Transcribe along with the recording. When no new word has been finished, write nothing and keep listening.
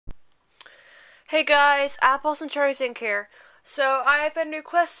Hey guys, Apples and Cherries Inc. here. So I've been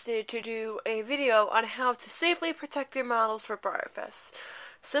requested to do a video on how to safely protect your models for BreyerFest.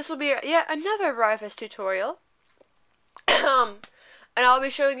 So this will be yet another BreyerFest tutorial. And I'll be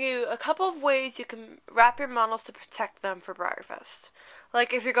showing you a couple of ways you can wrap your models to protect them for BreyerFest.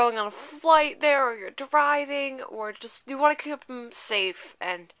 Like if you're going on a flight there, or you're driving, or just you want to keep them safe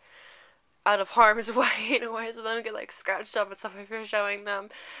and out of harm's way in a way so they don't get like scratched up and stuff if you're showing them.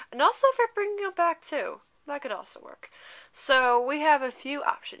 And also if you're bringing them back too. That could also work. So we have a few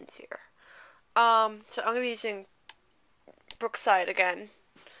options here. So I'm going to be using Brookside again.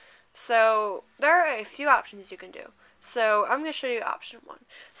 So there are a few options you can do. So I'm going to show you option 1.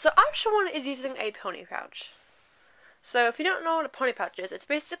 So option 1 is using a pony pouch. So if you don't know what a pony pouch is, it's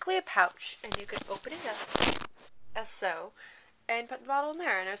basically a pouch and you can open it up as so and put the bottle in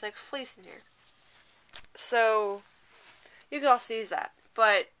there, and there's like fleece in here. So you can also use that,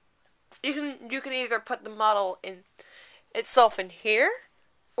 but you can either put the model in itself in here,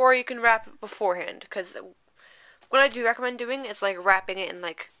 or you can wrap it beforehand. Because what I do recommend doing is like wrapping it in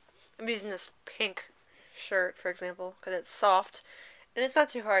like I'm using this pink shirt for example because it's soft and it's not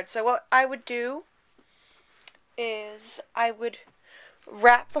too hard. So what I would do is I would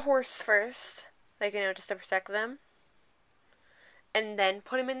wrap the horse first, like just to protect them. And then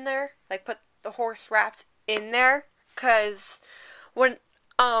put him in there, like put the horse wrapped in there, cause when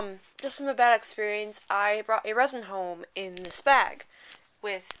just from a bad experience, I brought a resin home in this bag,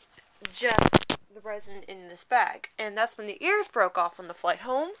 with just the resin in this bag, and that's when the ears broke off on the flight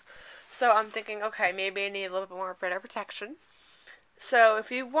home. So I'm thinking, okay, maybe I need a little bit more better protection. So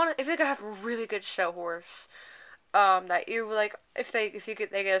if you have a really good show horse, that you like, if they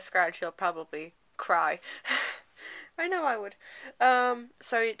get a scratch, you'll probably cry. I know I would.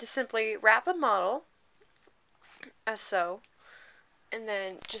 So you just simply wrap the model, as so, and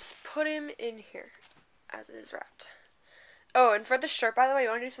then just put him in here, as it is wrapped. Oh, and for the shirt, by the way, you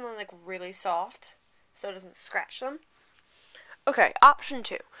want to do something like really soft, so it doesn't scratch them. Okay, option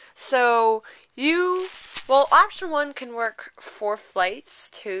 2. So, option 1 can work for flights,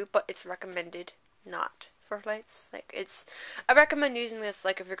 too, but it's recommended not for flights. I recommend using this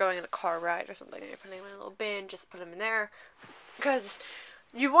like if you're going on a car ride or something and you're putting them in a little bin, just put them in there, because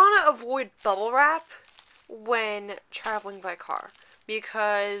you want to avoid bubble wrap when traveling by car,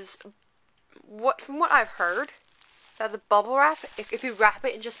 because from what I've heard, that the bubble wrap, if you wrap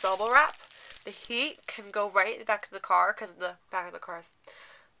it in just bubble wrap, the heat can go right in the back of the car, because the back of the car is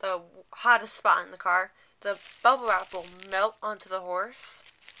the hottest spot in the car. The bubble wrap will melt onto the horse.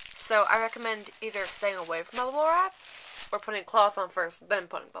 So I recommend either staying away from bubble wrap or putting cloth on first, then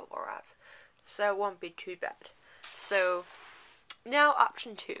putting bubble wrap. So it won't be too bad. So now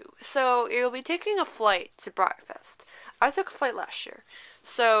option 2. So you'll be taking a flight to BreyerFest. I took a flight last year.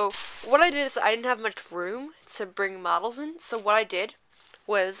 So what I did is I didn't have much room to bring models in. So what I did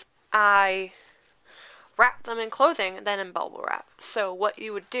was I wrapped them in clothing and then in bubble wrap. So what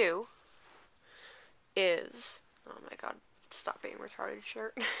you would do is, oh my god, stop being retarded,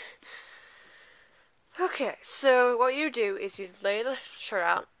 shirt. Okay, so what you do is you lay the shirt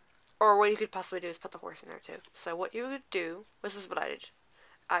out, or what you could possibly do is put the horse in there too. So what you would do, this is what I did.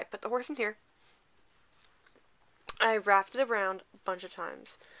 I put the horse in here. I wrapped it around a bunch of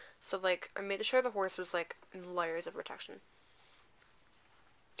times. So like, I made sure the horse was like in layers of protection.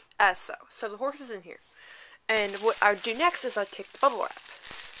 As so. So the horse is in here. And what I would do next is I'd take the bubble wrap.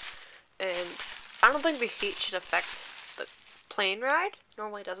 And I don't think the heat should affect the plane ride.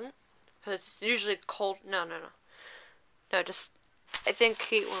 Normally doesn't. Because it's usually cold. No, just, I think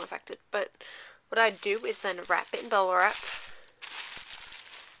heat won't affect it. But what I'd do is then wrap it in bubble wrap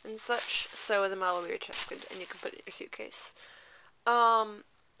and such, so the model will be protected and you can put it in your suitcase.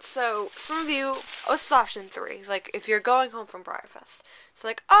 So some of you, this is option 3, like if you're going home from BreyerFest, it's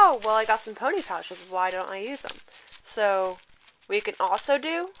like, oh, well I got some pony pouches, why don't I use them? So what you can also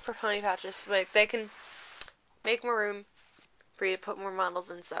do for pony pouches, like they can make more room for you to put more models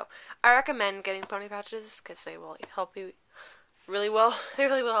in. So I recommend getting pony pouches because they will help you really well. They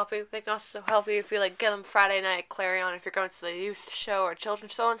really will help you. They can also help you if you like get them Friday night at Clarion. If you're going to the youth show or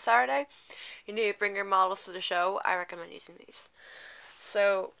children's show on Saturday, you need to bring your models to the show. I recommend using these.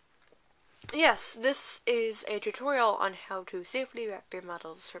 So yes, this is a tutorial on how to safely wrap your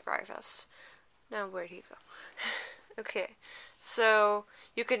models for BreyerFest. Now where'd he go? Okay, so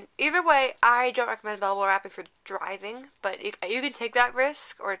you can, either way, I don't recommend bubble wrap if you're driving, but you can take that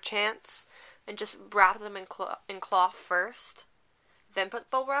risk or chance and just wrap them in cloth first, then put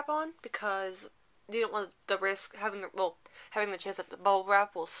bubble wrap on, because you don't want the risk having the chance that the bubble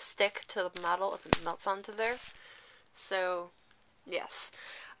wrap will stick to the model if it melts onto there. So yes,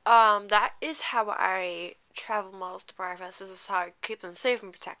 That is how I travel models to BreyerFest. This is how I keep them safe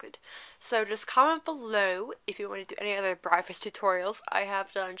and protected. So just comment below if you want to do any other BreyerFest tutorials. I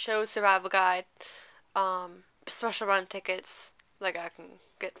have done show survival guide, special run tickets. Like I can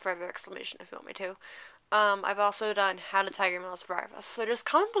get further explanation if you want me to. I've also done how to tag your models for BreyerFest. So just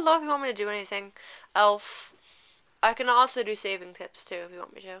comment below if you want me to do anything else. I can also do saving tips too if you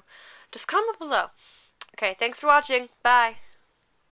want me to. Just comment below. Okay, thanks for watching. Bye.